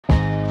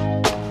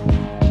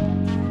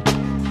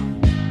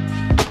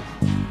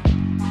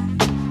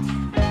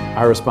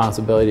Our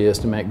responsibility is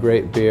to make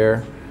great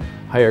beer,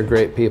 hire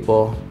great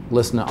people,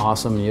 listen to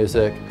awesome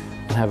music,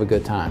 and have a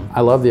good time. I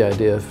love the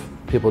idea of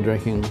people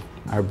drinking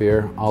our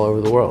beer all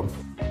over the world.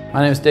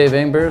 My name is Dave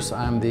Ingbers.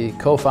 I'm the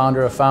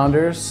co-founder of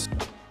Founders.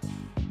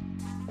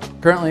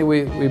 Currently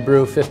we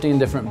brew 15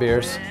 different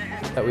beers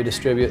that we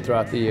distribute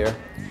throughout the year.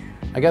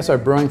 I guess our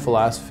brewing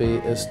philosophy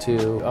is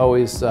to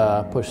always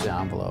push the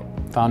envelope.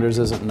 Founders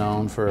isn't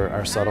known for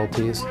our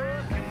subtleties.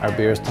 Our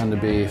beers tend to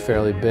be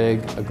fairly big,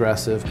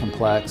 aggressive,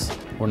 complex.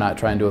 We're not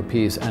trying to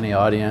appease any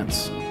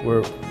audience.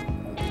 We're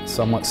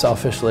somewhat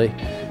selfishly,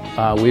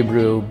 we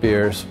brew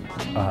beers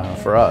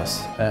for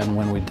us. And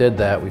when we did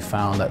that, we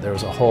found that there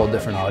was a whole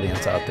different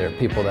audience out there,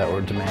 people that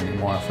were demanding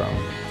more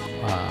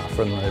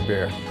from their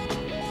beer.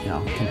 You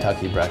know,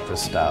 Kentucky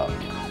Breakfast Stout,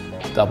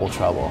 Double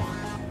Trouble,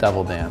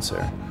 Devil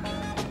Dancer,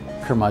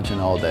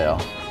 Curmudgeon Old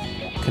Ale,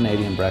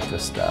 Canadian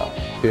Breakfast Stout.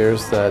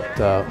 Beers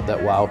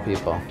that wow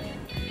people.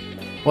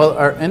 Well,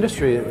 our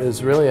industry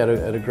is really at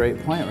a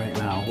great point right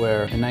now,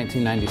 where in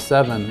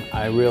 1997,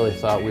 I really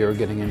thought we were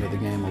getting into the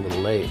game a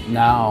little late.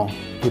 Now,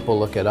 people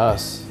look at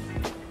us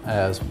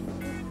as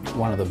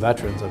one of the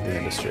veterans of the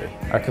industry.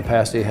 Our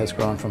capacity has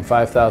grown from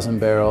 5,000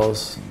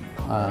 barrels,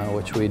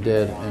 which we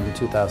did in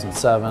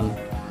 2007,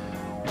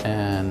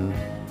 and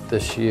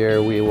this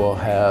year we will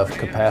have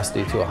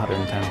capacity to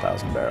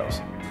 110,000 barrels.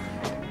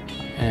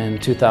 In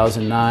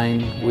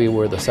 2009, we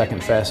were the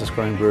second fastest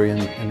growing brewery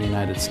in the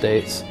United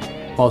States.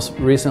 Most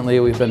recently,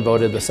 we've been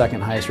voted the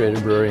second highest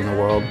rated brewery in the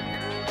world.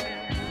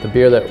 The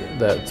beer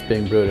that's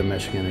being brewed in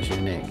Michigan is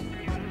unique,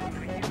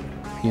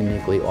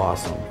 uniquely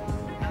awesome.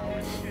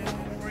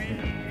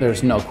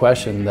 There's no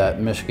question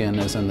that Michigan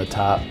is in the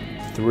top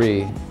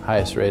 3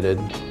 highest rated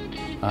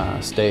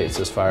states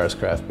as far as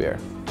craft beer.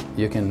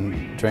 You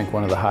can drink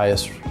one of the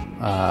highest,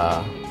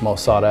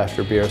 most sought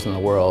after beers in the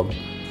world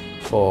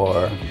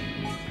for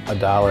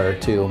 $1 or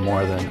 $2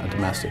 more than a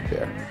domestic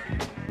beer.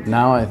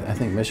 Now I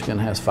think Michigan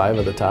has 5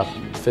 of the top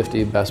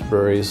 50 best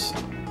breweries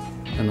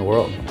in the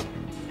world.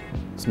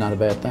 It's not a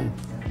bad thing.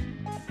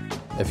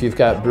 If you've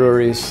got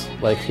breweries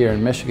like here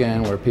in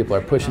Michigan where people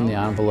are pushing the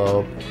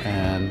envelope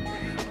and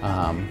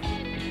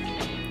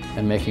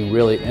making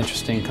really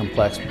interesting,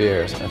 complex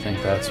beers, I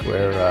think that's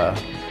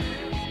where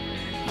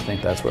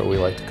we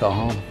like to call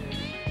home.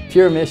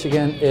 Pure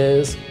Michigan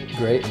is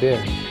great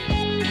beer.